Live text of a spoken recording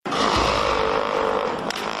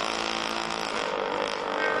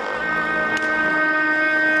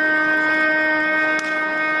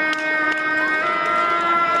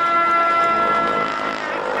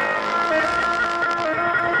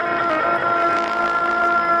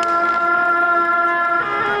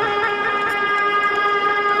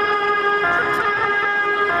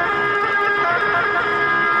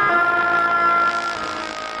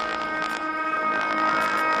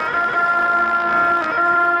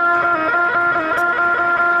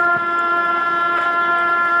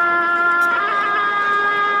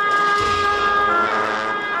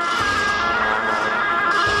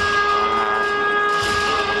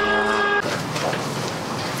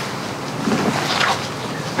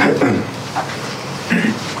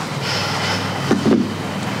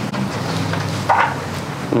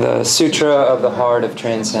The Sutra of the Heart of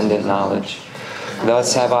Transcendent Knowledge.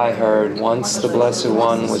 Thus have I heard, once the Blessed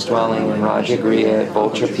One was dwelling in Rajagriha at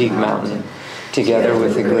Vulture Peak Mountain, together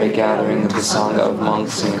with a great gathering of the Sangha of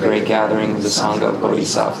monks and a great gathering of the Sangha of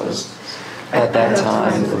bodhisattvas. At that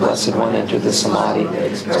time, the Blessed One entered the Samadhi,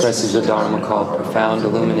 expresses the Dharma called profound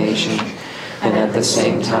illumination, and at the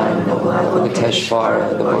same time,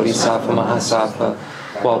 Avalokiteshvara, the Bodhisattva Mahasattva,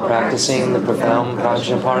 while practicing the profound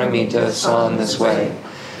Prajnaparamita, saw in this way.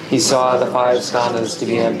 He saw the 5 skandhas to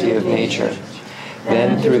be empty of nature.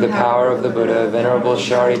 Then, through the power of the Buddha, Venerable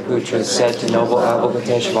Shariputra said to noble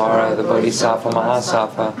Avalokiteshvara, the Bodhisattva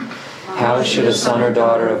Mahasattva, how should a son or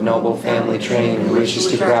daughter of noble family train who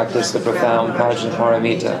wishes to practice the profound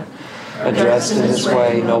Prajnaparamita? Addressed in this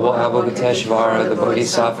way, noble Avalokiteshvara, the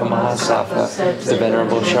Bodhisattva Mahasattva, the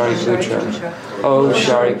Venerable Shariputra, O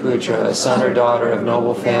Shariputra, a son or daughter of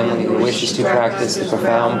noble family who wishes to practice the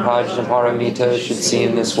profound Prajnaparamita should see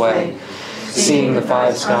in this way, seeing the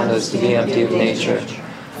 5 skandhas to be empty of nature.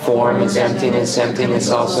 Form is emptiness,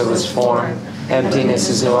 emptiness also is form. Emptiness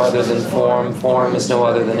is no other than form, form is no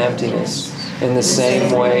other than emptiness. In the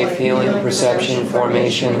same way, feeling, perception,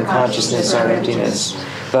 formation, and consciousness are emptiness.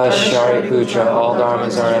 Thus, Shariputra, all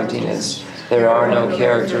dharmas are emptiness. There are no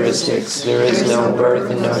characteristics, there is no birth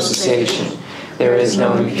and no cessation. There is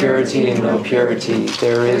no impurity and no purity.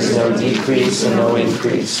 There is no decrease and no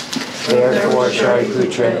increase. Therefore,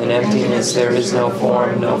 Shariputra, in emptiness there is no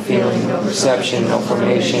form, no feeling, no perception, no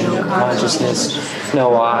formation, no consciousness,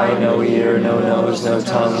 no eye, no ear, no nose, no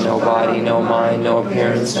tongue, no body, no mind, no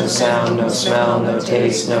appearance, no sound, no smell, no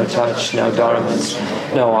taste, no touch, no dharmas,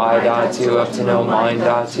 no I dhatu up to no mind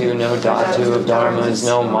dhatu, no dhatu of dharmas,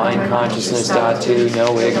 no mind consciousness dhatu,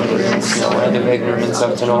 no ignorance, no end of ignorance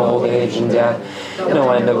up to no old age and death, no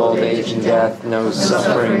end of old age and death, no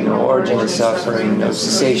suffering, no origin of suffering, no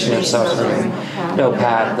cessation of suffering, no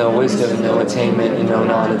path, no wisdom, no attainment, and no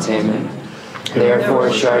non-attainment. Therefore,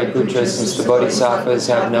 Shariputra, since the Bodhisattvas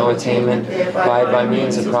have no attainment by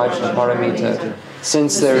means of Prajnaparamita,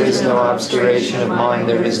 since there is no obscuration of mind,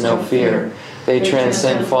 there is no fear, they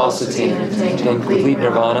transcend falsity and complete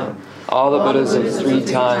nirvana. All the Buddhas of 3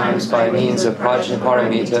 times, by means of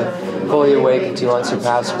Prajnaparamita, fully awaken to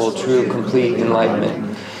unsurpassable, true, complete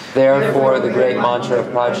enlightenment. Therefore, the great mantra of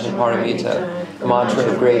Prajnaparamita, the mantra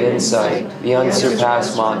of great insight, the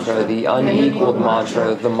unsurpassed mantra, the unequaled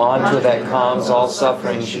mantra, the mantra that calms all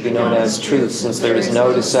suffering should be known as truth, since there is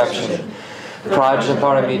no deception.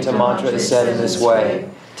 Prajnaparamita mantra is said in this way: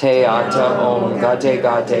 Te Atta Om Gate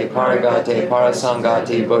Gate Paragate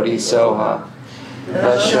Parasangati Bodhisoha.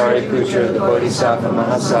 Thus Shariputra, the Bodhisattva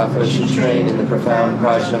Mahasattva, should train in the profound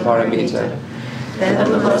Prajnaparamita.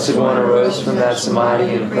 Then the Blessed One arose from that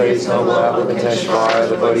samadhi and praised noble Avalokiteshvara,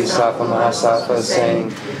 the Bodhisattva Mahasattva,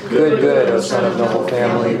 saying, Good, good, O son of noble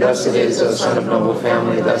family, thus it is, O son of noble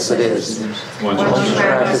family, thus it is. Once you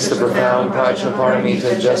practice the profound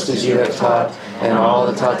Prajnaparamita just as you have taught, and all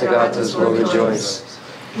the Tathagatas will rejoice.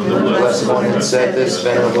 When the Blessed One had said this,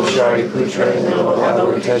 Venerable Shariputra and noble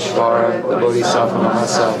Avalokiteshvara, the Bodhisattva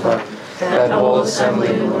Mahasattva, that whole assembly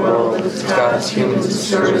in the world, gods, humans,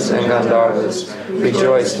 asuras, and Gandharvas,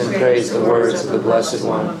 rejoiced and praised the words of the Blessed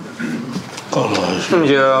One.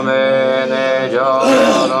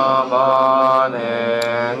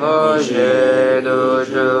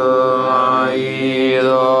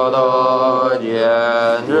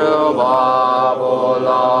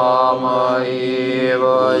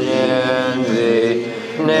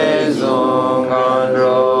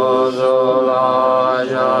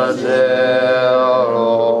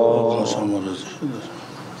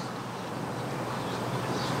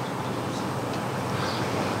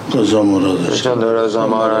 Chandra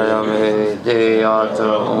Samarayame Te Atta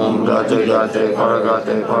Om Gate Gate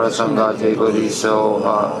Paragate Parasangate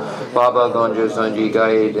Bodhisoha Baba Gonja Sanji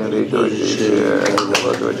Gai Dembi Doji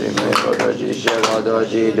Doji Meko Doji Sheva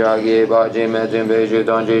Doji Dragi Baji Metin Beju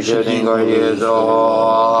Donji Shedinga Yezo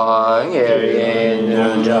Ngerin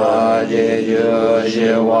Nunja Jeju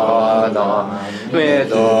Shewada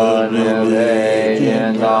Meto Neve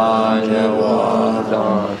Jendan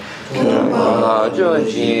Jewada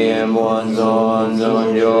Jojin Bonzon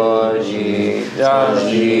Zon Joji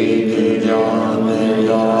Dashi Dijon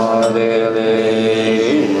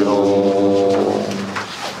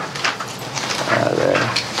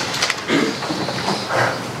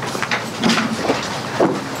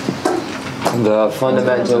The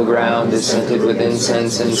fundamental ground is scented with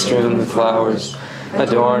incense and strewn with flowers,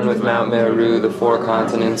 adorned with Mount Meru, the 4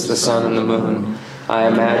 continents, the sun and the moon. I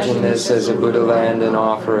imagine this as a Buddha land and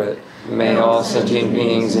offer it. May all sentient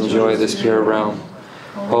beings enjoy this pure realm.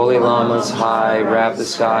 Holy Lamas high, wrap the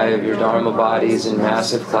sky of your Dharma bodies in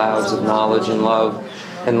massive clouds of knowledge and love,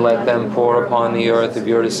 and let them pour upon the earth of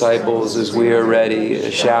your disciples as we are ready,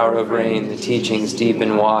 a shower of rain, the teachings deep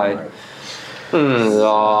and wide.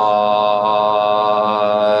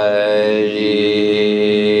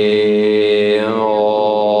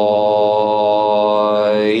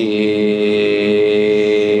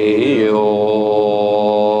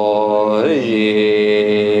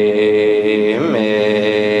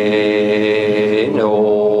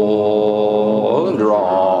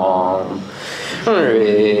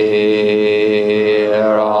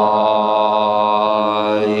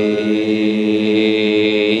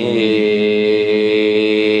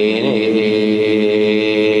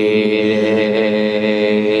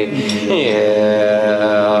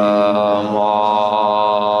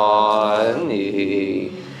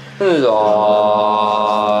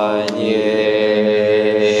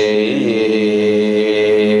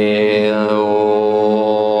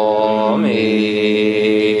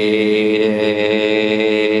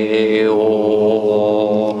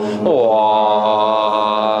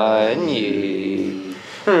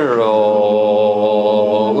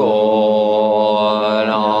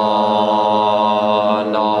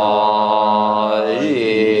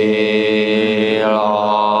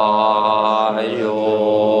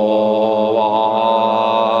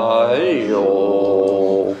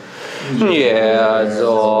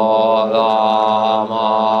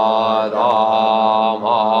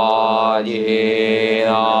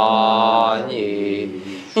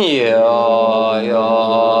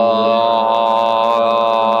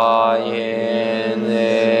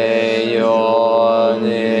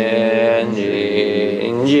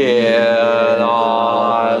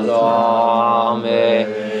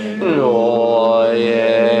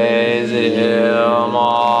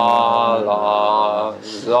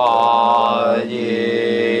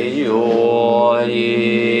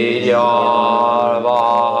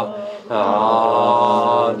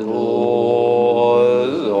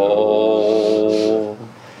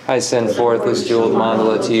 I send forth this jeweled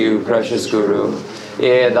mandala to you, precious Guru.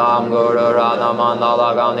 Edam Guru Radha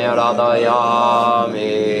Mandala Gane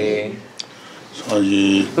Radayami.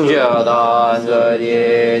 Jadan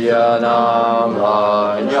Jari Janam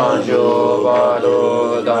Janshu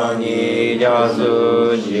Badu Dani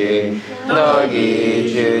Jasuji Nagi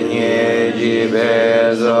Chinye Jibe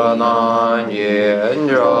Zananye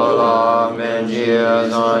Njala Menjia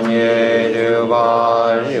Zanye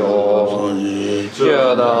Jubayo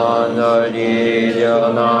Jadan Jari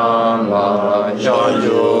Janam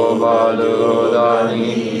Janshu Badu Dani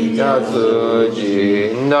Jasuji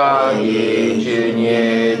Nagi Chinye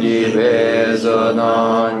Jibe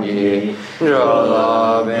Zananye Njala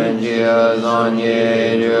Menjia Zanye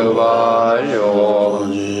Jubayo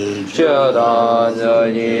Jadan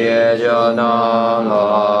Jari Janam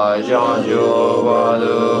Janshu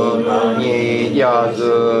Badu Dani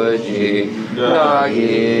Jasuji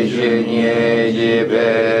Nagi Chinye Jibe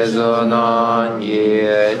Zananye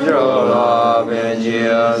Njala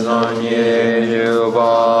Menjia Zanye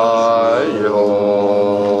Jubayo.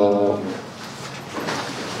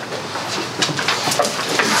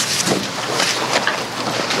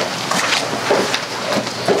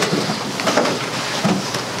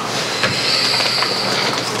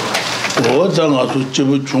 장아수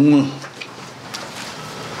집을 중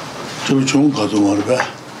가도 말봐.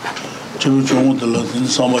 집을 중 들러든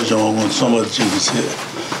사마장하고 사마지기세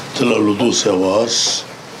들러로도 세와스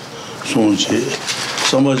손지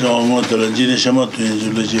사마장하고 들러지네 샤마트에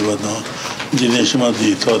줄지바다 지네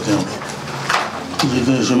샤마디 타템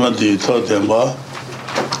지네 샤마디 타템바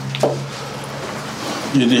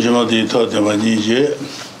지네 샤마디 타템바니제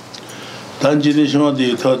단지네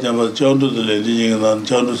샤마디 타템바 정도들 레지는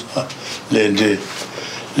정도사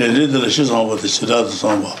렌데들 시상하고 지라도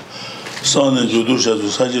상바 산에 주도셔도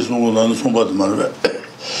사지 송고 나는 송바도 말해.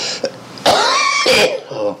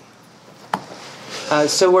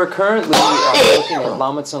 So we're currently looking at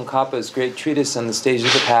Lama Tsongkhapa's great treatise on the stage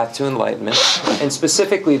of the path to enlightenment, and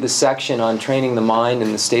specifically the section on training the mind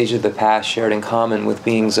in the stage of the path shared in common with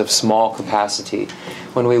beings of small capacity.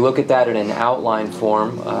 When we look at that in an outline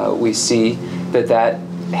form, we see that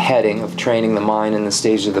heading of training the mind in the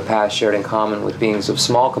stage of the path shared in common with beings of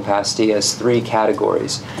small capacity has three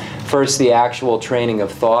categories. First, the actual training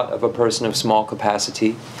of thought of a person of small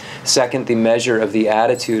capacity. Second, the measure of the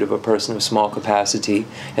attitude of a person of small capacity.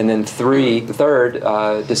 And then third,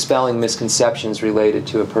 dispelling misconceptions related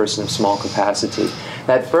to a person of small capacity.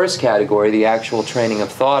 That first category, the actual training of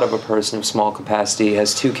thought of a person of small capacity,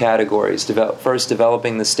 has two categories. First,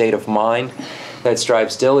 developing the state of mind that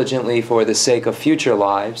strives diligently for the sake of future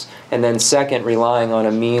lives, and then second, relying on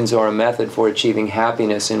a means or a method for achieving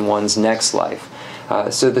happiness in one's next life.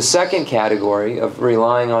 So the second category of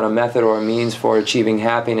relying on a method or a means for achieving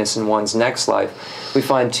happiness in one's next life, we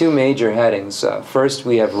find two major headings. First,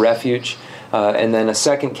 we have refuge, and then a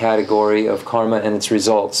second category of karma and its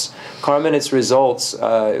results. Karma and its results,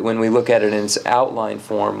 when we look at it in its outline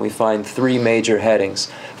form, we find three major headings.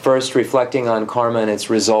 First, reflecting on karma and its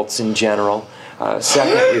results in general.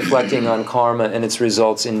 Second, reflecting on karma and its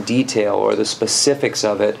results in detail, or the specifics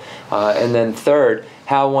of it. And then third,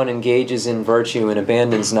 how one engages in virtue and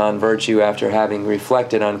abandons non-virtue after having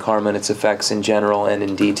reflected on karma and its effects in general and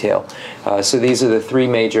in detail. So these are the three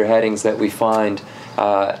major headings that we find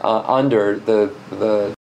under the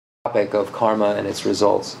topic of karma and its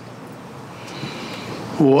results.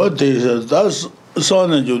 What is that's Son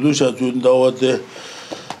Judusha Junda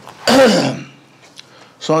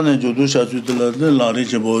Son Judusha Judla, the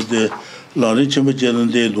Larichabo, the Larichabo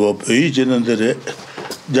Jenan de do, Pei Jenan de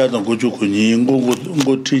Jadan Gojukuni,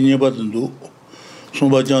 go Tini Batandu,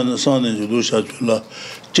 Sumbajan, Son Judusha Jula,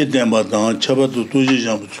 Chetambadan, Chabatu Tuji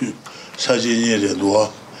Jambu, Sajini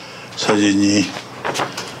Redua, Sajini,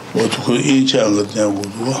 what could each other then would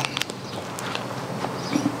do.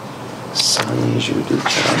 So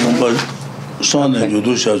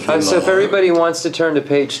if everybody wants to turn to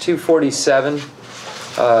page 247 in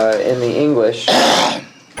the English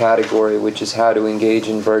category, which is how to engage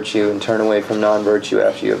in virtue and turn away from non-virtue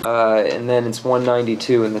after you and then it's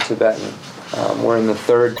 192 in the Tibetan. We're in the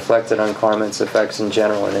third, reflected on karma, its effects in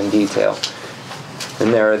general and in detail.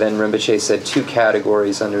 And there are then, Rinpoche said, two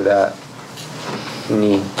categories under that.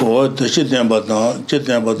 What the shit about the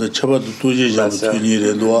Chabatu Tuji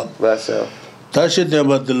Jambu, less so. Tashi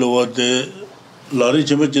about the lower the Lari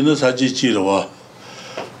Chimachina Saji Chirwa.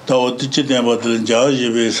 Tao teaching about the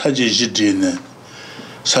Jaji Saji Jidin,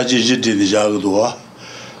 Saji Jidin Jagdua,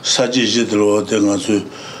 Saji Jidro, Tengasu,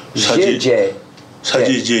 Saji J,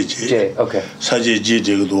 Saji J, okay, Saji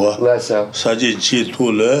Jidua, less so, Saji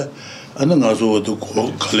Chitula, and then also to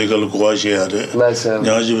Kaligal Guashi, less so,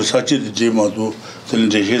 Yaji Sachi the Jimatu.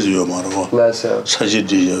 Less so.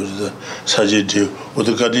 Sajid, what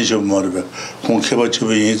the Kaddish of Marbe,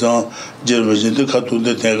 Conkebachi, Jervin, the Katun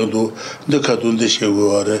de Tagadu, the Katun de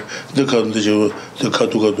Sheguare, the Katun de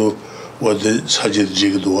Katugadu, what the Sajid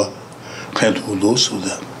Jigdua, Pentu do so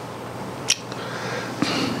them.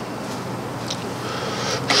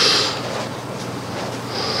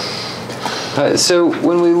 So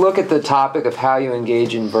when we look at the topic of how you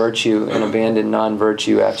engage in virtue and abandon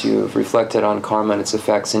non-virtue after you have reflected on karma and its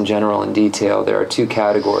effects in general and detail, there are two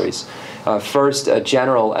categories. First, a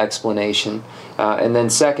general explanation, and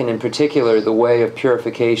then second, in particular, the way of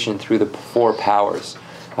purification through the four powers.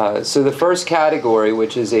 So the first category,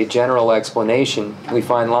 which is a general explanation, we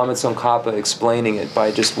find Lama Tsongkhapa explaining it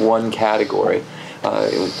by just one category.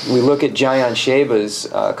 We look at Jayan Sheba's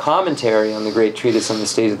commentary on the great treatise on the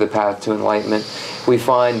state of the path to enlightenment. We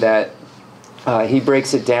find that he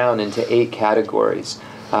breaks it down into 8 categories.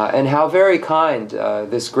 And how very kind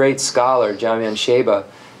this great scholar, Jamyan Sheba,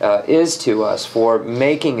 is to us for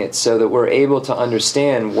making it so that we're able to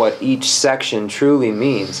understand what each section truly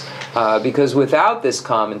means. Because without this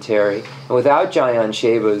commentary, and without Jayan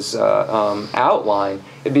Sheba's outline,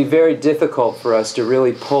 it'd be very difficult for us to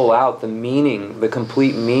really pull out the meaning, the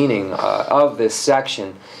complete meaning of this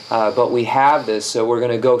section. But we have this, so we're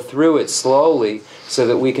going to go through it slowly so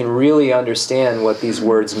that we can really understand what these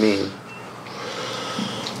words mean.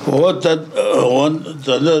 What that one,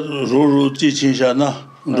 the Ruru teaching Shana,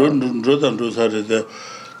 Rodan Rosari,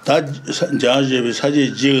 that Jaji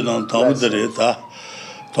Saji Jig on Tamudereta,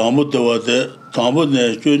 Tamutawate,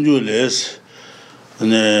 Tamune, Junjules.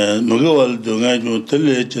 Mugawal Dungan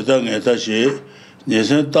Tele Chetang Etashi,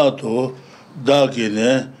 Nesen Tato,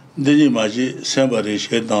 Dakine, Denimaji, Sembari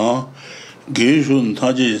Shetan, Gishun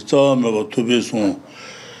Taji, Tama Tubison,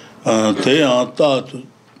 Teyan Tato,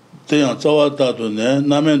 Teyan Tawa Tato,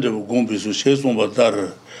 Namen de Gumbisu, Sheson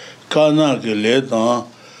Batar, Kana Letan,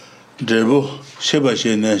 Debu, Sheba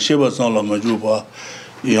Shene, Sheba San La Majuba,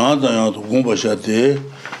 Yanda Gumbashate,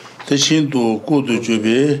 Teshinto Kudu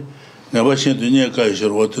Jubi. Never seen the near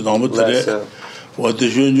Kaiser, what the number what the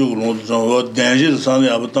Junju, what danger Sunday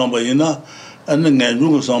Abatambaina, and then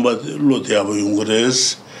Nanju somebody Lutiaba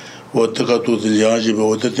Jungres, what the Katu the Yaji,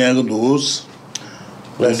 what the Tang does.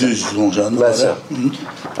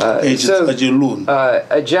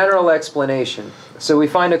 A general explanation. So we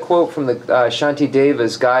find a quote from the Shanti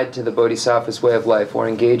Deva's Guide to the Bodhisattva's Way of Life, or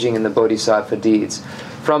engaging in the Bodhisattva deeds.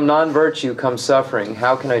 From non-virtue comes suffering.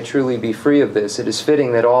 How can I truly be free of this? It is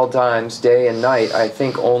fitting that all times, day and night, I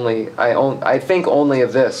think only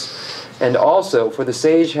of this. And also, for the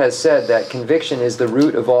sage has said that conviction is the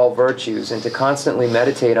root of all virtues, and to constantly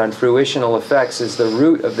meditate on fruitional effects is the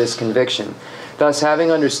root of this conviction. Thus,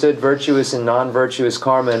 having understood virtuous and non-virtuous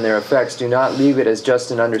karma and their effects, do not leave it as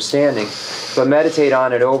just an understanding, but meditate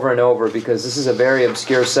on it over and over, because this is a very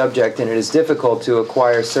obscure subject and it is difficult to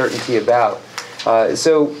acquire certainty about.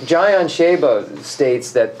 So Jayan Sheba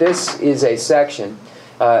states that this is a section,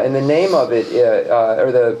 and the name of it,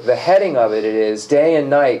 or the heading of it, is Day and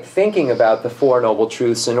Night Thinking About the Four Noble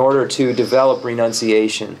Truths in order to develop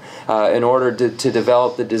renunciation, in order to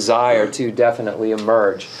develop the desire to definitely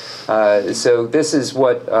emerge. So this is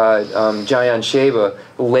what Jayan Sheba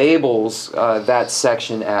labels that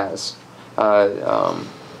section as.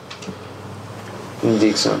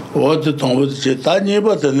 Dixon. What the Tom was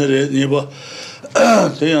Taniba, the Niba,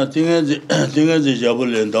 Tingazi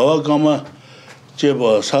Jabul and Dawakama,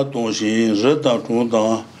 Jeba Satonshi, Reta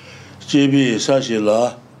Tundan, JB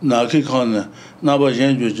Sashila, Naki Khan, Naba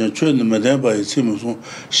Janju, Chun, Madamba, Simuson,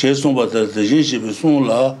 Sheson, but the Jinship Sun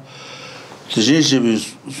La, the Jinship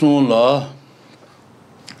Sun La,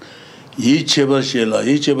 Yicheba Shela,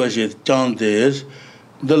 Yicheba Shet, Chan Days,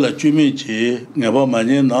 de la Chumichi, Naba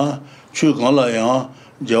Manina, Chukanlayan,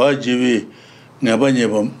 Jawajivi, Naba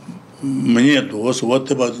Neba Manietos, what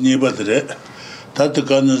about Nibadre?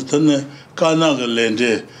 Tatakanas, Kanaga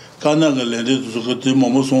Lende, to go to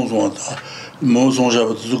Momoson Zonta, Moson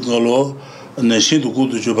Jabatuzukalo, and the Shin to go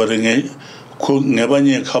to Jubaring,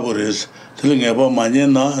 Nebani Cabores, telling about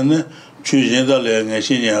Manina and Chujenda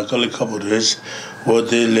Langashinia Calicabores, what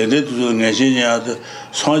they lended to the Ngashinia,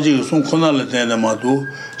 Sanji Sunkona Latana Madu,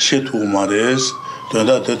 Shetu Mares, to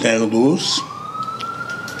that the Tangus.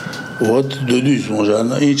 What do you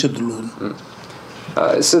do?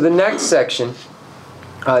 So the next section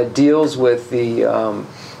deals with the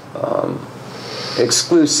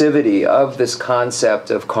exclusivity of this concept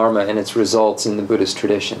of karma and its results in the Buddhist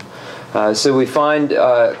tradition. So we find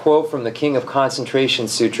a quote from the King of Concentration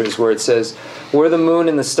Sutras where it says, "Were the moon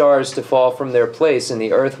and the stars to fall from their place and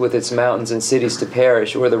the earth with its mountains and cities to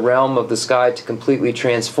perish, or the realm of the sky to completely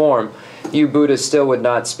transform, you Buddhas still would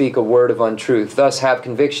not speak a word of untruth. Thus have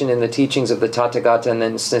conviction in the teachings of the Tathagata and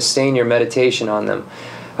then sustain your meditation on them.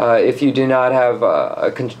 If you do not have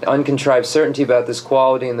uncontrived certainty about this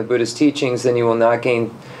quality in the Buddhist teachings, then you will not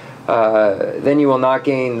gain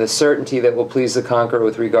the certainty that will please the conqueror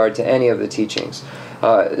with regard to any of the teachings."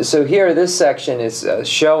 So here, this section is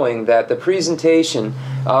showing that the presentation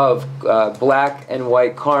of black and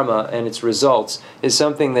white karma and its results is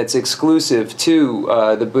something that's exclusive to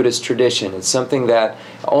the Buddhist tradition. It's something that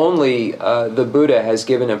only the Buddha has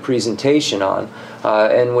given a presentation on,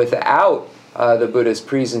 and without the Buddha's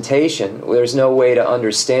presentation, there's no way to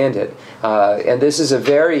understand it. And this is a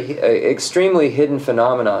very extremely hidden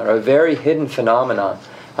phenomenon, or a very hidden phenomenon,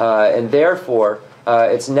 and therefore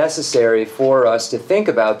it's necessary for us to think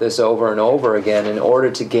about this over and over again in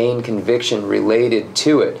order to gain conviction related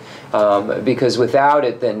to it, because without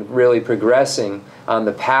it, then really progressing on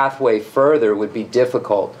the pathway further would be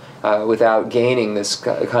difficult. Without gaining this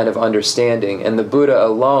kind of understanding. And the Buddha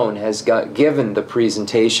alone has given the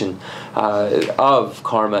presentation of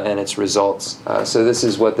karma and its results. So this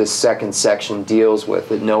is what this second section deals with,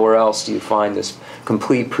 that nowhere else do you find this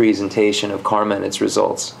complete presentation of karma and its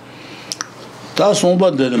results. Ta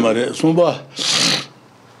somba de mare, somba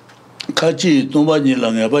kachi tomba ni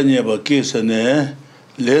la ngaba nyeba kesane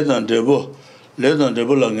ledan debo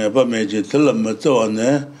la ngaba meje tela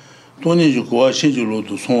matwane Tony Jukoa Shinjulu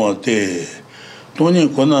to Sonate. Tony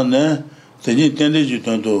Konane, the Nintendo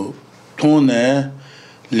Jutanto, Tone,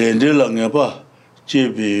 Lendela Ngaba,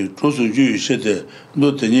 JB, Trosuju, Shete,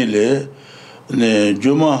 Notenile, Ne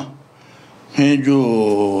Juma,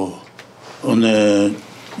 Henju, on a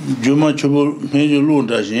Juma Chubul, Henju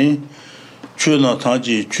Lundajin, Chuna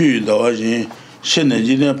Tanji, Chu Dawajin, Shene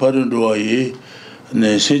Jina Paranduayi,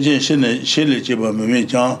 Ne Sejin Shele Chiba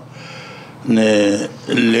Mimijan. Ne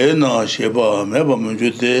lena sheba meba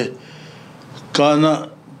mujute kana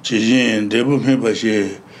chijin debu meba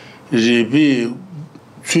she ribi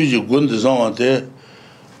chuji gunde zawante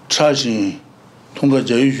chashin 통과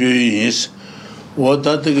자유주의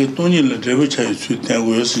와다되게 돈이를 레벨 차이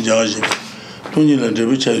수된고 해서 자지 돈이를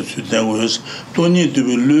레벨 차이 수된고 해서 돈이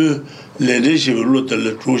되블 레데시블로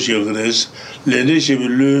될 조시가 그래서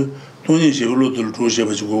레데시블로 돈이 시블로 될 조시가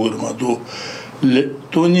가지고 그러마도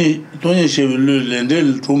돈이 시블로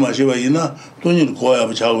렌델 조마시바 이나 돈이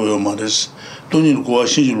고야 자고요 말했어 돈이 고야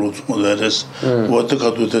신주로 좀다랬어 어떻게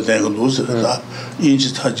가도 되는 거도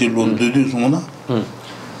인지 타지로 되도 좀나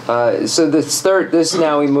So this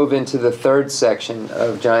now we move into the third section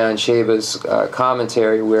of Jayan Sheva's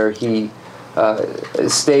commentary, where he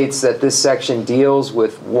states that this section deals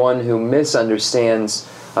with one who misunderstands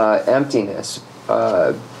emptiness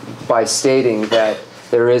by stating that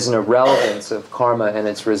there is an irrelevance of karma and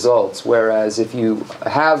its results, whereas if you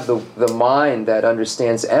have the mind that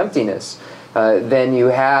understands emptiness, then you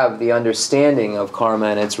have the understanding of karma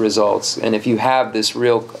and its results. And if you have this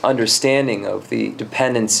real understanding of the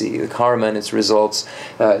dependency, the karma and its results,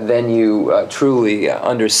 then you truly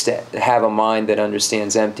have a mind that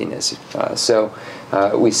understands emptiness. So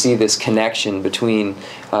we see this connection between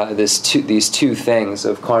these two things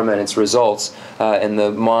of karma and its results and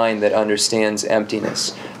the mind that understands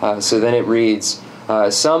emptiness. So then it reads,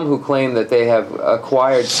 some who claim that they have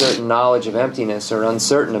acquired certain knowledge of emptiness are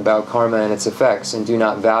uncertain about karma and its effects and do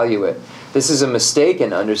not value it. This is a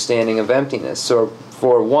mistaken understanding of emptiness. So,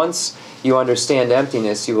 for once you understand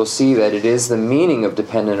emptiness, you will see that it is the meaning of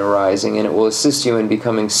dependent arising, and it will assist you in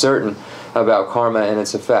becoming certain about karma and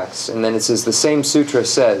its effects. And then it says, the same sutra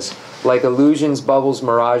says, like illusions, bubbles,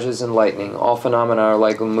 mirages, and lightning, all phenomena are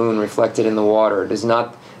like a moon reflected in the water. It is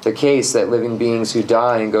not the case that living beings who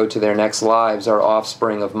die and go to their next lives are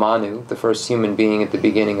offspring of Manu, the first human being at the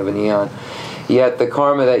beginning of an eon. Yet the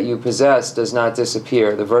karma that you possess does not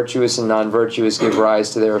disappear. The virtuous and non-virtuous give rise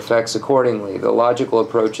to their effects accordingly. The logical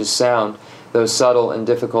approach is sound, though subtle and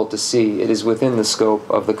difficult to see. It is within the scope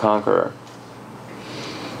of the conqueror.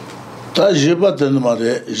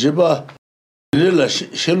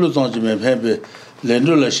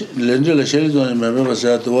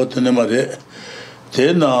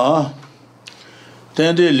 Tena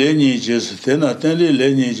tende leni jes tena tende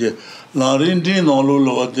leni je larin din no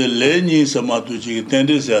lo de leni samatu ji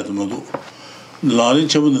tende sat madu larin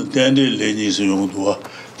chabun tende leni se yong do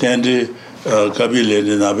tende kabi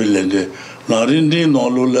leni na bi lende larin din no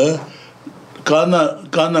lo le kana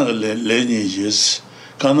leni jes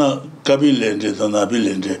kana kabi lende na bi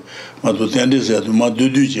lende madu tende sat madu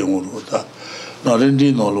du je ngoro ta larin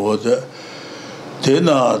din no lo de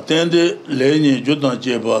Tena tende leni judan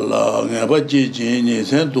jeba la ngaba jeje ni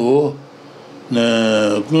sento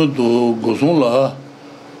ne kundu goson la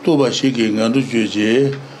toba shiki ngandu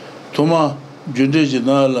jeje toma junde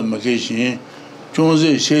jina la makeshin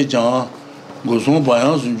chonze shejang goson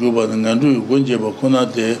bayan sun juba ngandu gonje ba kona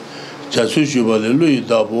de jasu juba le lui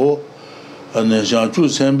dabo ane janchu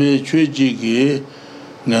sembe chweji gi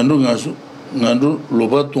ngandu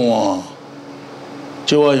loba toa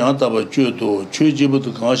Chewa yang taba chu to, chu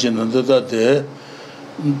jibutu kangshe nanda tate,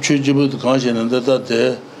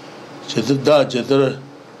 chetar da chetar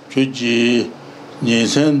chu ji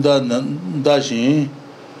nyesen da shin,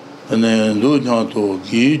 lu nyang to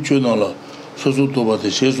ki chu nala susu to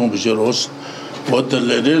bate she song biche ros, wata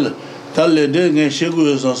lende, ta lende ngen she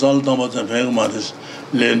kuyo san san tamba zan penga maris,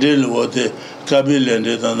 lende wate kabi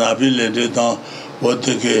lende dan, nabi lende dan,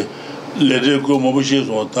 wate ke lende ko mabu she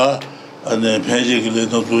song ta, ane penje gile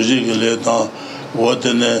dan doji gile dan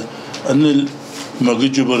wotene ane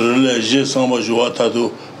magijuba rele je samba juwa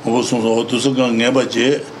tatu mo so so to so gang ngeba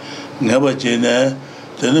je ne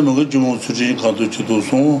tene magijumo suji kanto chudo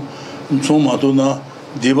so ma to na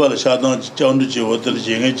debal shadan chandu je wotel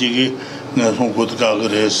je nge ji nga so god ka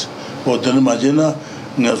gres wotel ma je na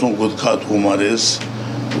nga so god ka tu mares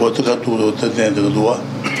wotel ka tu te den de doa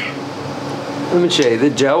Rinpoche, the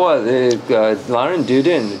Jawa, Larin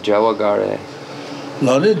Duden, the Jawa Gare.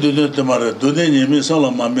 Larin Duden Tamara, Duden Yemi Sala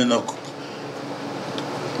Mamena,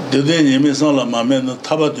 Duden Yemi Sala Mamena,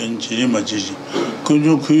 Tabadun Chirima Chichi,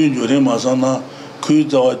 Kunju Kuyu Jure Masana, Kuyu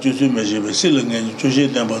Tawa Jusu Mejibe, Siling and Jushi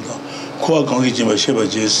Dambata, Kwa Kangijima Sheba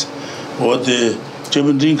Jis, what the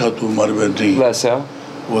Jebendin Katu Maribendin. Lessa.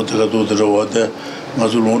 What the Katu the water,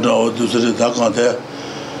 Mazulunda or to the Dakante.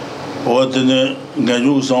 Oh,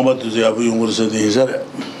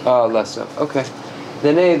 less so. Okay.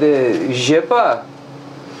 Then the Jepa,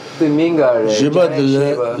 the Mingare. Jepa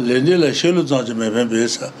the Lendila Shelu Zanjame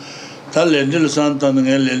Besa. Ta Lendil Santan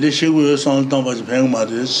and Lendishu Santan was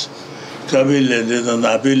Pengmatis, Kabi Lended and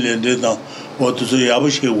Abi Lended on what to say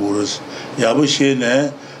Yabushi Wars, Yabushi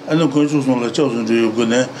ne, and the conscious on the chosen to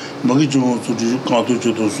Yugune, Magiju to Kantu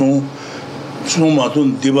to Sun,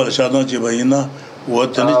 Sumatun Diba Shadan Jebaina.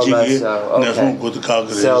 What the okay.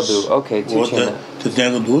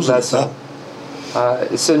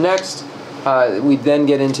 So next, we then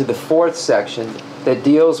get into the fourth section that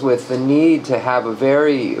deals with the need to have a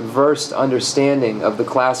very versed understanding of the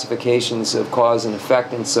classifications of cause and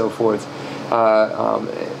effect and so forth.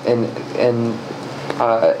 And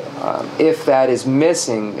if that is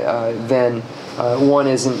missing, then one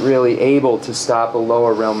isn't really able to stop a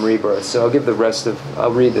lower realm rebirth. So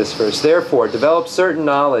I'll read this first. Therefore, develop certain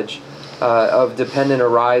knowledge of dependent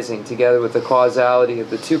arising together with the causality of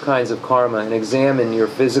the two kinds of karma, and examine your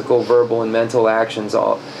physical, verbal, and mental actions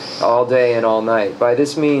all day and all night. By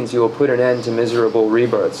this means you will put an end to miserable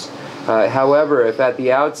rebirths. However, if at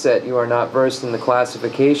the outset you are not versed in the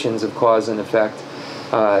classifications of cause and effect,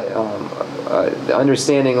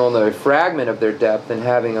 understanding only a fragment of their depth and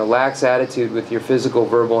having a lax attitude with your physical,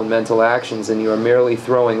 verbal, and mental actions, then you are merely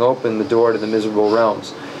throwing open the door to the miserable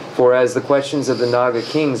realms. For as the questions of the Naga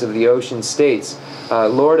kings of the ocean states,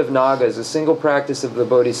 Lord of Nagas, a single practice of the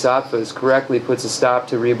Bodhisattvas correctly puts a stop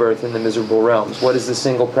to rebirth in the miserable realms. What is the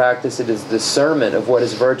single practice? It is discernment of what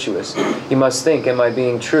is virtuous. You must think, am I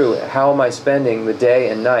being true? How am I spending the day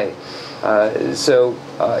and night?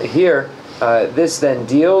 Here, this then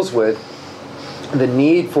deals with the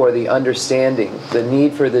need for the understanding, the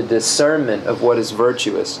need for the discernment of what is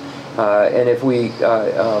virtuous. And if we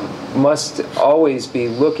must always be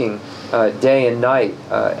looking day and night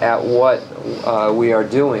at what we are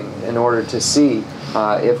doing in order to see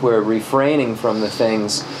if we're refraining from the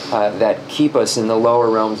things that keep us in the lower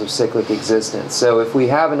realms of cyclic existence. So if we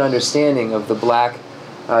have an understanding of the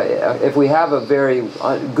if we have a very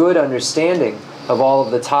good understanding of all of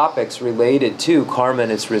the topics related to karma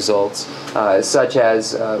and its results, such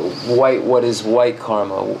as what is white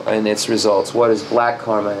karma and its results, what is black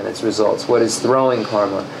karma and its results, what is throwing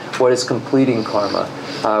karma, what is completing karma,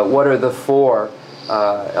 what are the four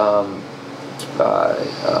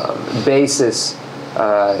basis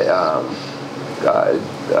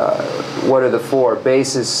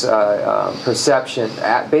perception,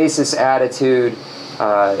 basis attitude,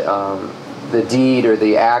 the deed or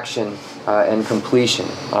the action, and completion.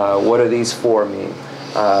 What do these four mean?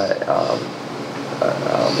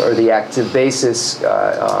 Or the active basis,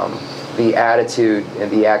 the attitude,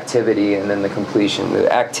 and the activity, and then the completion.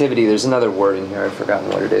 The activity, there's another word in here, I've forgotten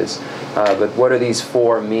what it is. But what do these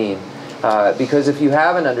four mean? Because if you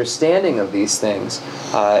have an understanding of these things,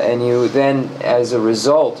 and you then, as a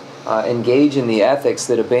result, engage in the ethics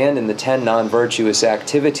that abandon the 10 non-virtuous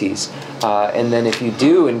activities, and then if you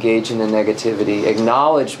do engage in the negativity,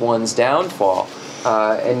 acknowledge one's downfall,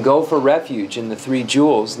 and go for refuge in the three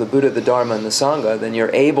jewels, the Buddha, the Dharma, and the Sangha, then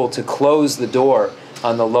you're able to close the door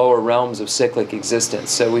on the lower realms of cyclic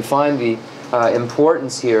existence. So we find the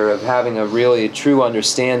importance here of having a really true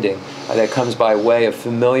understanding that comes by way of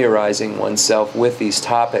familiarizing oneself with these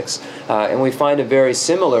topics. And we find a very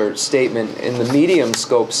similar statement in the medium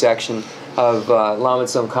scope section of Lama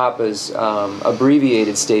Tsongkhapa's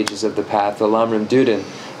abbreviated stages of the path, the Lamrim Duden,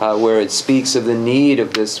 where it speaks of the need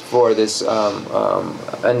of this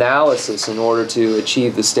analysis in order to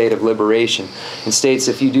achieve the state of liberation. It states,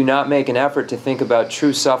 if you do not make an effort to think about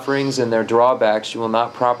true sufferings and their drawbacks, you will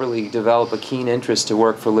not properly develop a keen interest to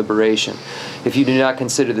work for liberation. If you do not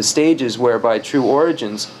consider the stages whereby true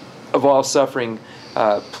origins of all suffering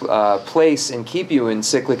place and keep you in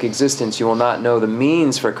cyclic existence, you will not know the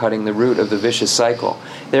means for cutting the root of the vicious cycle.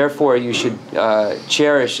 Therefore, you should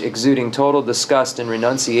cherish exuding total disgust and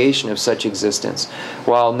renunciation of such existence,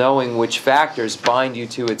 while knowing which factors bind you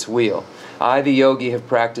to its wheel. I, the yogi, have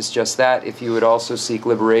practiced just that. If you would also seek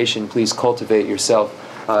liberation, please cultivate yourself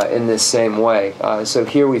in this same way. So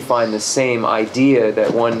here we find the same idea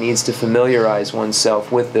that one needs to familiarize oneself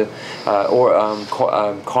with the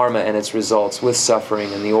karma and its results, with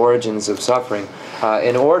suffering and the origins of suffering,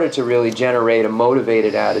 in order to really generate a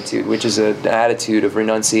motivated attitude, which is an attitude of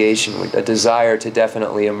renunciation, a desire to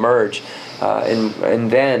definitely emerge, and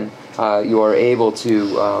then you are able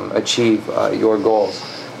to achieve your goals.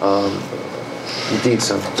 Indeed,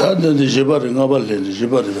 so.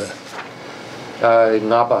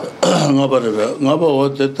 Ngapa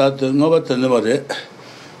wote tate ngapa tene bare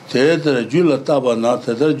te jula taba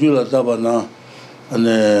na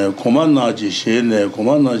ane komana ji shene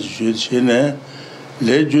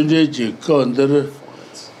le junje ji kander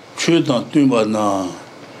chudan tumba na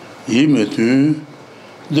yime tu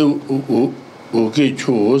de o ke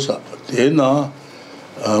chusa te na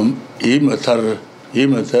yime tar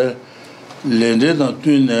lende na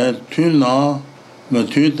tuna me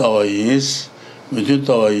tu tawa yis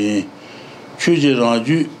Mutuntawayi Chuji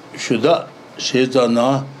Ranju Shuda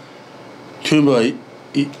Shezana Tuba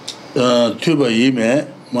Yime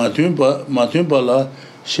Matumba La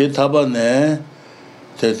Shetaba Ne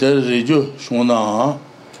Tete Reju Shuna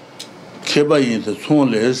Keba Yin the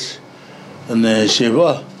Tunles and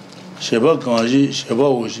Sheba Ganji Sheba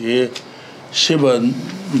Ushi Sheba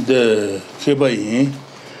de Keba Yin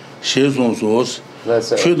Shezon Sos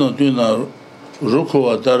Chudan Tuna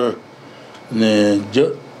ruko atar ne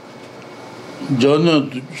jono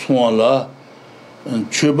swala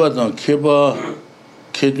chuba dan keba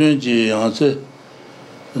kedunji yanse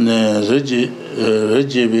ne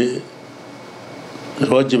rejibe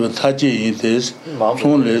taji intes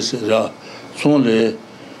sonle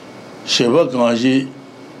sheba ganji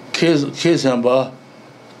kesamba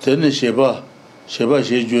tene sheba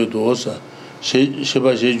sheju dosa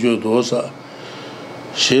sheba sheju dosa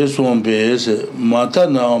she son bese mata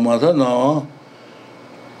na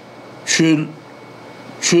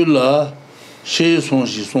chula she son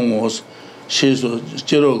si son os she so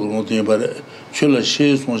jero gron tin bare chula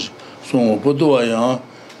she son bodo ya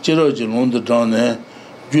jero jilon de dane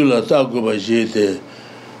jula ta go ba jete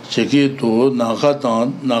cheki to na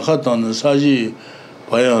khatan saji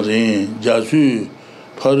bayan rin jasu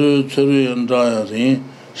paru tsuru yanda rin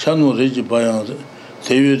shanu reji bayan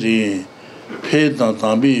teyu rin pe dan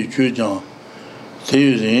tambi chu jang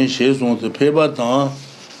teyu rin she son de pe ba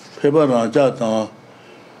ran ja dan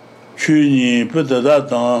chu ni pe da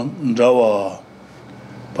dan jawa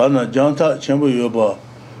pa na jang ta chenpo yo ba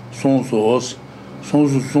son sos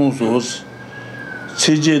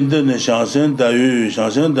ci jin de ne shang sen da yu zhang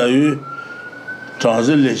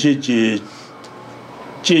zi le shi ji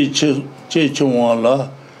chi wang la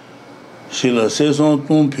shi la se son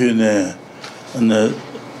dong pu ne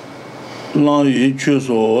lang yu chu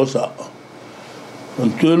so sa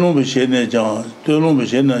dui long bu xie ne jiang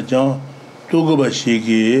du gu ba xi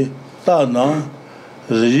gi da na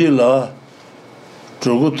ri ji la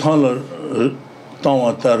zhu gu tang la dang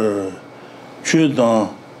wa tar chu dang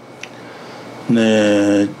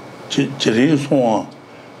ne jirin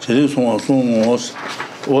song song os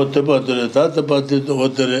o te ba de ta te ba de o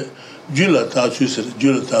de ju la ta su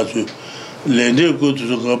le de gu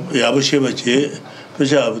tu ga ya ba she ba che ba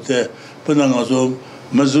sha ba te ba na ga so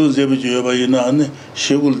ma zu ze ba ju ba ina ne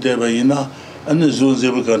she gul de ba ina an zu ze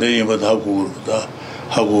ba ga ne ba da gu da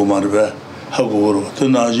ha gu ma ba ha gu ro te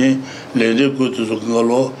na ji le de gu tu ga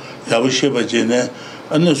lo ya ba she ba che ne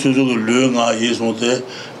an su zu le nga yi so te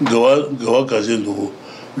gawa ka zen du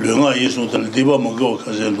le nga yi so te de ba mo gawa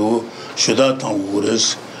ka zen du shida tang gu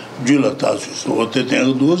res ju la ta su so te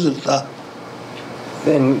ten du ze ta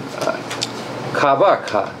then kaba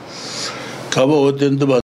o ten de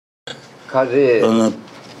ba ka re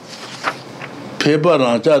pepa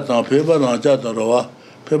rang cha ta rawa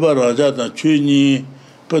pepa rang cha ta chu ni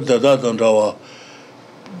pe da dang rawa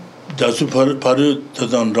da su par ta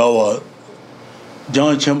dang rawa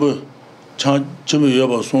jang chenpo yo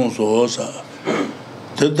ba song so sa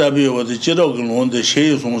te da bi wo de jiro ge long de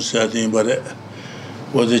she song sa din ba re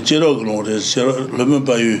wo de jiro ge long de le men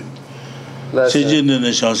ba yu se jin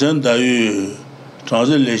ne shang san da yu zhang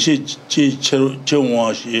zi le shi ji che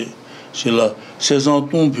wang shi la se san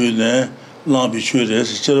dong pu ne lang bi chu re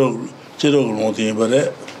se jiro ge long din ba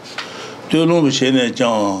re de long bi she ne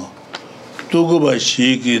jiang du gu ba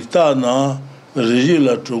shi gi da na ri ji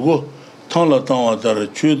la zhu gu tang la tang wa dar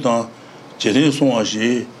chu dang jirin song wa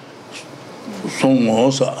shi song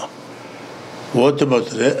wo sa wo te ba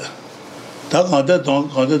tere ta ka de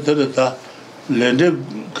tere ta lende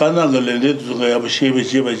ka na ga lende tu ga ya ba she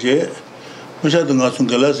ba che mo sha da nga sung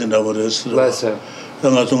ga la sin da ba re s da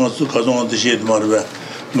nga sung ka sung de she de mar ba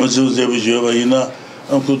mo zu ze bi je ba ina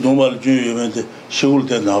an ku dong ba ju ye me de she ul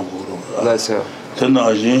de na gu ro la sa te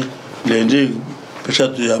na ji lende pa sha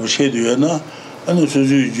tu ya ba she de na an su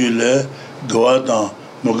ju le gawa dang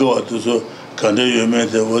mo gawa tu so kan de ye me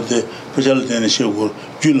de wo de pa sha le de she gu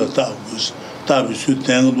ju la ta gu ta bi su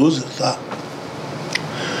teng du za ta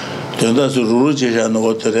tenda su ru je ja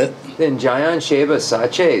no tere then Jayan Sheba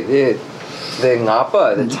Sache the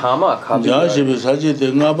ngapa the tama kabi ja shebe saje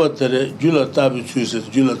de ngapa tere ju la ta bi su se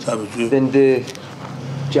ju la ta bi su then the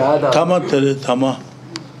jada tama tere tama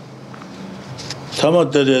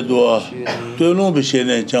tere do de long bi she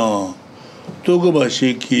ne jang to go ba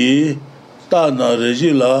she ki ta na re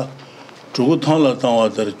ji la zhu gu tang la tang wa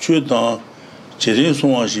tere chu dang jirin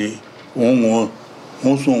song wa shi wong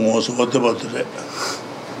song wo so de ba tere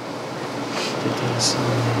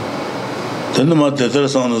tena ma de tere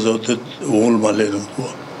sang na so te wong ma le no do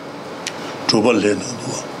zhu ba le no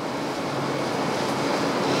do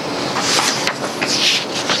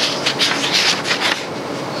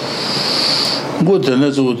gu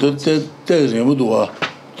tena so te ren bu do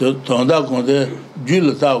de tang da kong de ju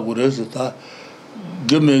le ta gu re se ta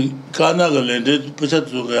ge me ka na ga le de pa cha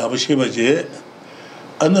zu ga ba she ba je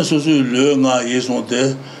an na su le nga ye son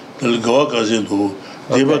de le ga ka zen do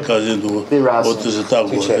deba ka zen do o te se ta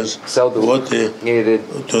gu re o te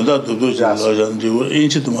tanda do do ja la jan di in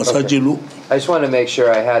chi ma sa ji lu I just want to make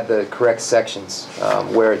sure I had the correct sections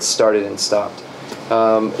where it started and stopped.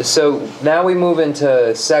 So now we move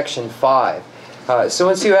into section 5. So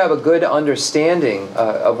once you have a good understanding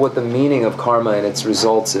of what the meaning of karma and its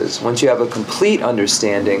results is, once you have a complete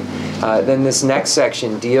understanding, then this next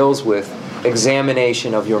section deals with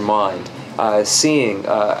examination of your mind, seeing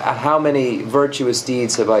how many virtuous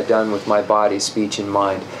deeds have I done with my body, speech, and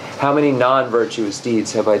mind. How many non-virtuous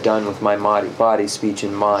deeds have I done with my body, speech,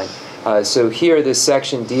 and mind? So here this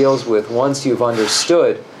section deals with, once you've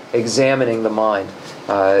understood, examining the mind.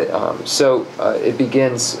 So it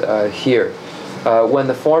begins here. When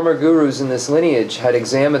the former gurus in this lineage had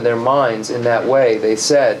examined their minds in that way, they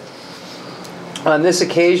said, on this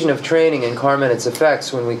occasion of training in karma and its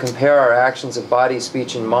effects, when we compare our actions of body,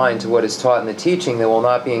 speech, and mind to what is taught in the teaching, they will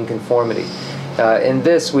not be in conformity. In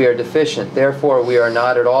this we are deficient, therefore we are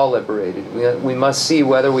not at all liberated. We must see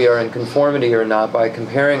whether we are in conformity or not by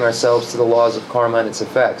comparing ourselves to the laws of karma and its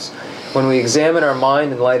effects. When we examine our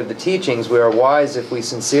mind in light of the teachings, we are wise if we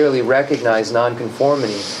sincerely recognize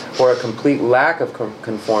nonconformity or a complete lack of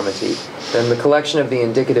conformity. Then the collection of the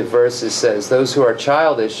indicative verses says, those who are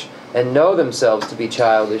childish and know themselves to be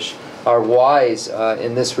childish are wise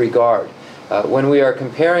in this regard. When we are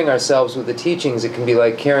comparing ourselves with the teachings, it can be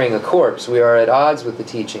like carrying a corpse. We are at odds with the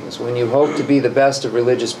teachings. When you hope to be the best of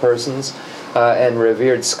religious persons and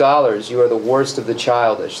revered scholars, you are the worst of the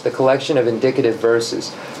childish. The collection of indicative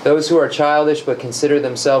verses. Those who are childish but consider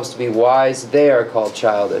themselves to be wise, they are called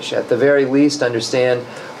childish. At the very least, understand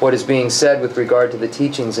what is being said with regard to the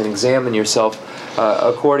teachings and examine yourself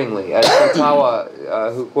accordingly. As Kotawa,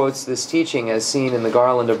 who quotes this teaching as seen in the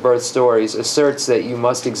Garland of Birth Stories, asserts that you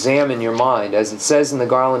must examine your mind, as it says in the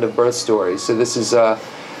Garland of Birth Stories. So this is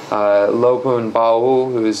Lopun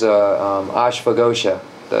Baohu, who is Ashvagosha,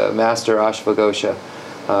 the master Ashvagosha,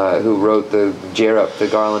 who wrote the Jerup, the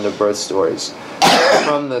Garland of Birth Stories.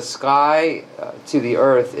 From the sky to the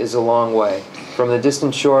earth is a long way. From the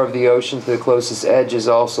distant shore of the ocean to the closest edge is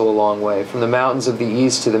also a long way. From the mountains of the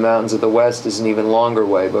east to the mountains of the west is an even longer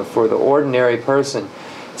way. But for the ordinary person,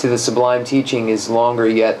 to the sublime teaching is longer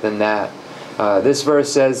yet than that. This verse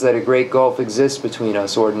says that a great gulf exists between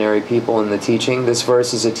us ordinary people and the teaching. This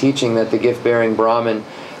verse is a teaching that the gift-bearing Brahmin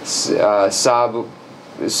Subhasita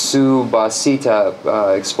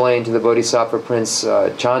explained to the Bodhisattva Prince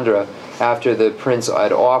Chandra after the prince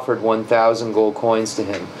had offered 1,000 gold coins to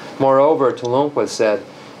him. Moreover, Tulungpa said,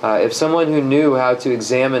 if someone who knew how to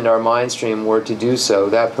examine our mind stream were to do so,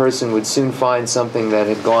 that person would soon find something that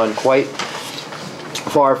had gone quite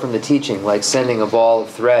far from the teaching, like sending a ball of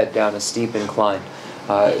thread down a steep incline.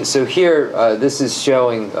 So here, this is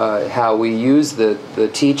showing how we use the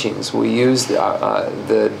teachings, we use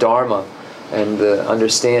the Dharma, and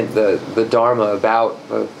understand the Dharma about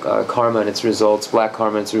karma and its results, black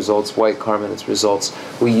karma and its results, white karma and its results.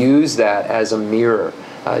 We use that as a mirror.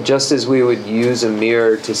 Just as we would use a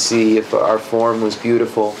mirror to see if our form was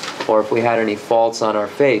beautiful or if we had any faults on our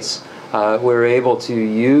face, we're able to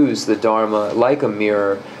use the Dharma like a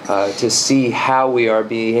mirror to see how we are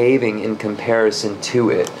behaving in comparison to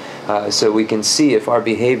it. So we can see if our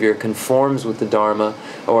behavior conforms with the Dharma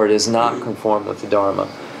or does not conform with the Dharma.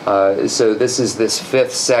 So this is this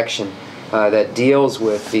fifth section that deals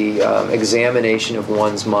with the examination of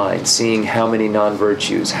one's mind, seeing how many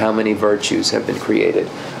non-virtues, how many virtues have been created,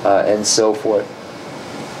 and so forth.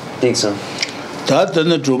 Dixon.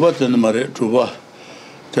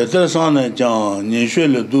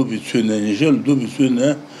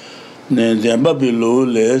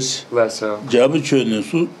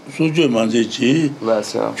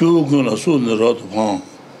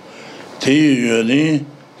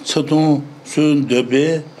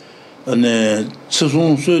 ane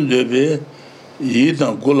tsung sun debe yi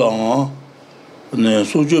dan gula ne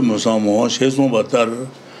soju mo samo she son batar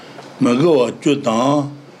mago chu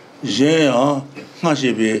dan je ya ma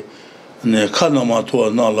she be ne khana ma to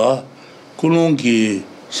na la kulung ki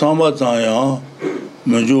samba zan ya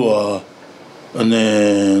meju wa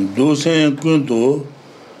ane do sen kundu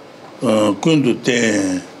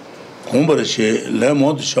te kombar she le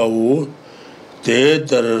mo de shawu te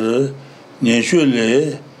tar ne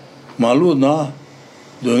shule malu na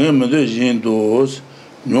donge me de jindos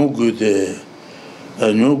no gude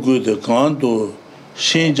kanto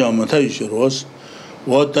shinja mata yishros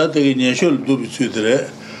wa ta de ne shul du bisudre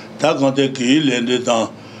ta kante ki lende ta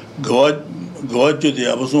gwa de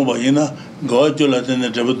abaso ba yina gwa la de ne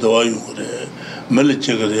de dawa yure mel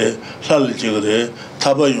chegre sal chegre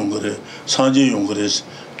taba yungre sanje yungre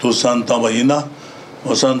to san ta ba yina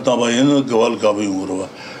o san ta ba yina gwal ga ba yungro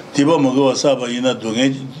tiba mo sa ba yina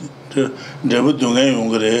donge debu dunga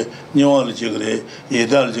yungre nyawal chigre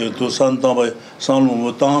yedal je to santaba sanlu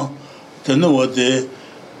mutan tenu wade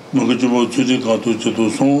Mugujumo Turi Kantu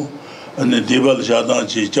Chutuson, and the Debal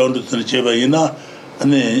Jadanchi, John Chebaina,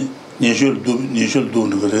 and then Nishul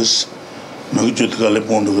Dunugres, Mugujut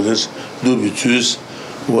Galipondugres, Dubitus,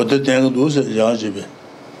 what the Tango does at Yajibe.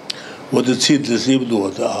 What the seed received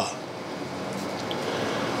water.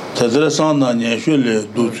 Tadrasana Nashul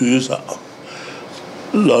Dutusa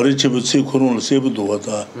Larichibutsi Kurun saved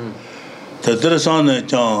water. Tadrasana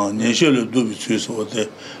Jan, Nashul Dubitus, what the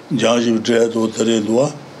Jaji dread or the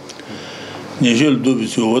Redua. Nashul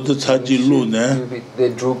Dubitu, what the Taji Luna, the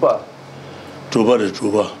Drupa.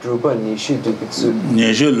 Drupa, Nishi Dubitsu.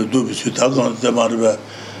 Nashul Dubitu, Tagan, the Marba,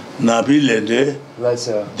 Nabilende,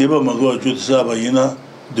 Deba Mago Jutsabaina.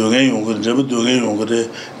 Doing Yungre,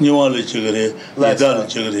 Niwali Chigre, Yadal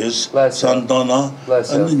Chigres, Santana,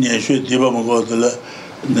 and Yeshu Diba Magodela,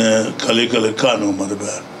 Calicale Cano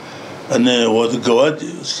Marba. And what Gawad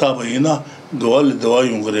Sabaina, Goal Dawa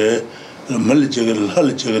Yungre, Melichigre,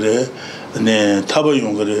 Halichigre, and Taba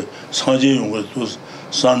Yungre, Sanji Yungre,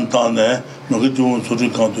 Santana, Magijun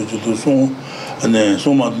Surikanto to Son, and then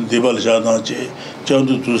Soma Dibal Janache,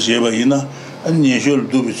 Jantu to Sebaina, and Yeshul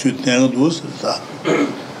do with you 10 was that.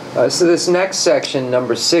 So this next section,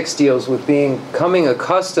 number 6, deals with becoming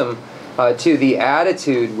accustomed to the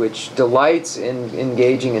attitude which delights in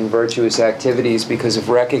engaging in virtuous activities because of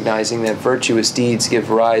recognizing that virtuous deeds give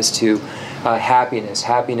rise to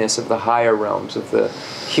happiness of the higher realms, of the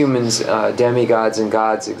humans, demigods, and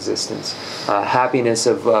gods' existence, happiness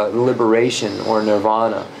of liberation or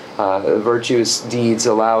nirvana. Virtuous deeds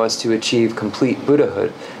allow us to achieve complete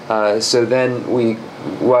Buddhahood. So then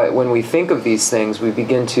when we think of these things, we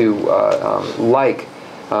begin to like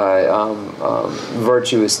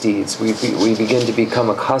virtuous deeds. We begin to become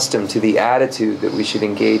accustomed to the attitude that we should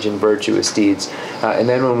engage in virtuous deeds. And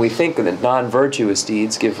then when we think that non-virtuous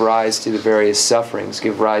deeds give rise to the various sufferings,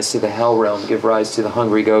 give rise to the hell realm, give rise to the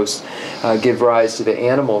hungry ghosts, give rise to the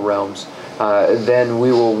animal realms, then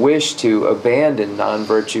we will wish to abandon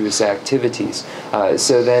non-virtuous activities.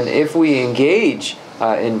 So then if we engage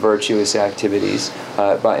in virtuous activities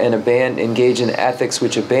and engage in ethics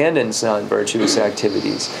which abandons non-virtuous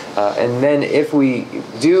activities, and then if we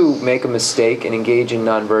do make a mistake and engage in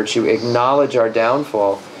non-virtue, acknowledge our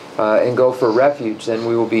downfall, and go for refuge, then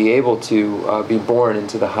we will be able to be born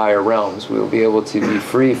into the higher realms. We will be able to be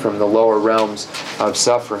free from the lower realms of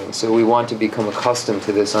suffering. So we want to become accustomed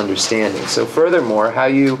to this understanding. So furthermore, how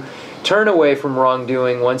you turn away from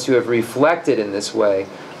wrongdoing once you have reflected in this way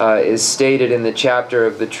is stated in the chapter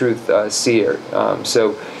of the truth seer.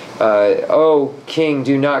 O king,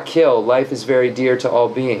 do not kill. Life is very dear to all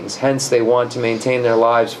beings. Hence they want to maintain their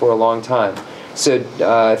lives for a long time. So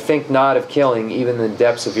think not of killing even in the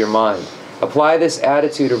depths of your mind. Apply this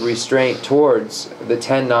attitude of restraint towards the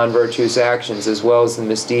 10 non-virtuous actions as well as the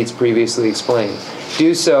misdeeds previously explained.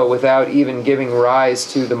 Do so without even giving rise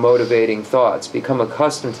to the motivating thoughts. Become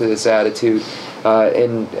accustomed to this attitude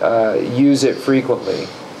and use it frequently.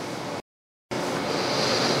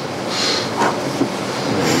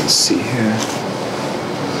 Let's see here.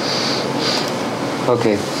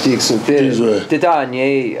 Okay, Tita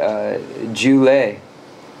nye Jule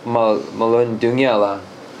Malun Dungyala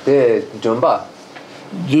de Jumba.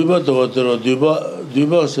 Duba Dotero,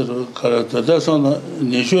 Duba Tadasan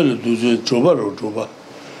Nishul Duzu Trubaro Truba.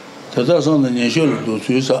 Tadasan Nishul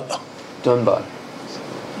Duzusa Dunba.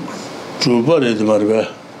 Truba de Marbe.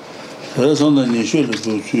 Tadasan Nishul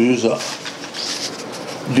Duzusa.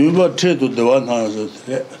 Duba Treto de one house.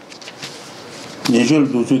 Nishul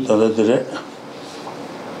Duzu Tadare.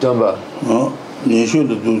 Dumba. Nishul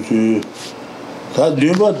Duzu. That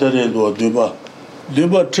Duba Dare Duba.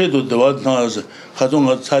 Duba Treto de one house.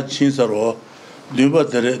 Katonga Sachinsaro. Duba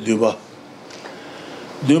Dare Duba.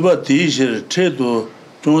 Duba Tisher Treto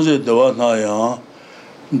Jose de one haya.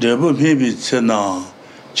 Debu Pibi Sena.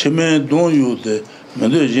 Chime don't you the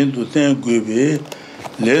Medujin to thank Gubi.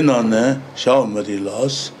 Lena ne Shao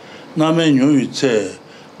Marilas. Name New Tse.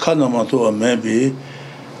 Kanamato maybe.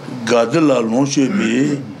 Gadilla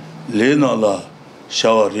Lonshibi. Lena la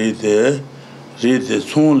Shao Ride. Ride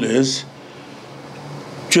Sunless.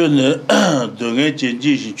 Chun Dunga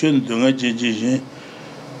Jinji, Chun Dunga Jinji.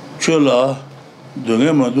 Chula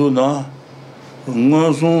Dunga Maduna.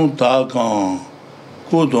 Ngonsun Takan.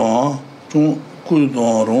 Kudon.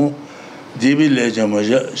 Kudon. Dibi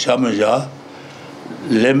Lejamaja. Shamaja.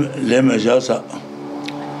 Lemaja sa.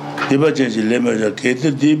 Diba Jenji Lemaja.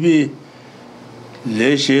 Kete Dibi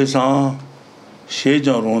Le Shesan.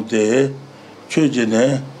 Shejan Ronte.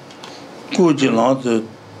 Chujine. Kujilant.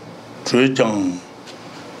 Trujang.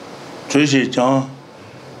 Trujang.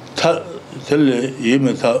 Tele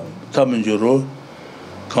Yimeta Tamanjuro.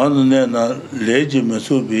 Kanana Leji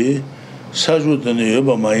Masubi, Sajutan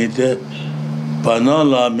Yoba Maite,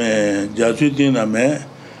 Panala me, Jajudina me,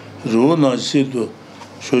 Runa Situ,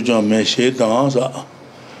 Shojan me, Shetanza,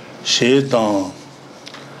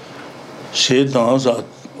 Shetanza,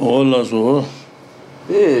 all as well.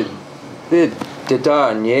 Bid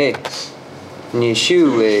Dada Nye,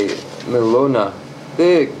 Nishule, Melona,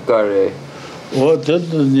 Gare. What did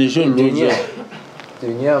the nation do?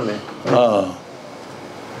 Dunya me. Ah.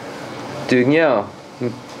 Dunya,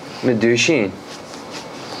 Medushin.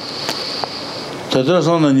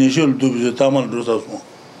 Tadrasana Nishul Dubs, Tamal Rosason.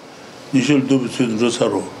 Nishul Dubs with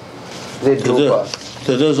Rosaro. They Drupa.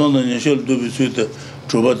 Tadrasana Nishul Dubs with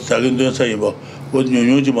Trubat Tagan Saiba, what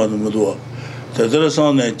Nujiman Mudua.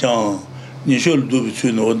 Tadrasana Chan, Nishul Dubs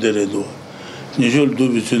in Oderedo. Nishul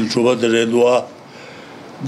Dubs in Trubat Redua.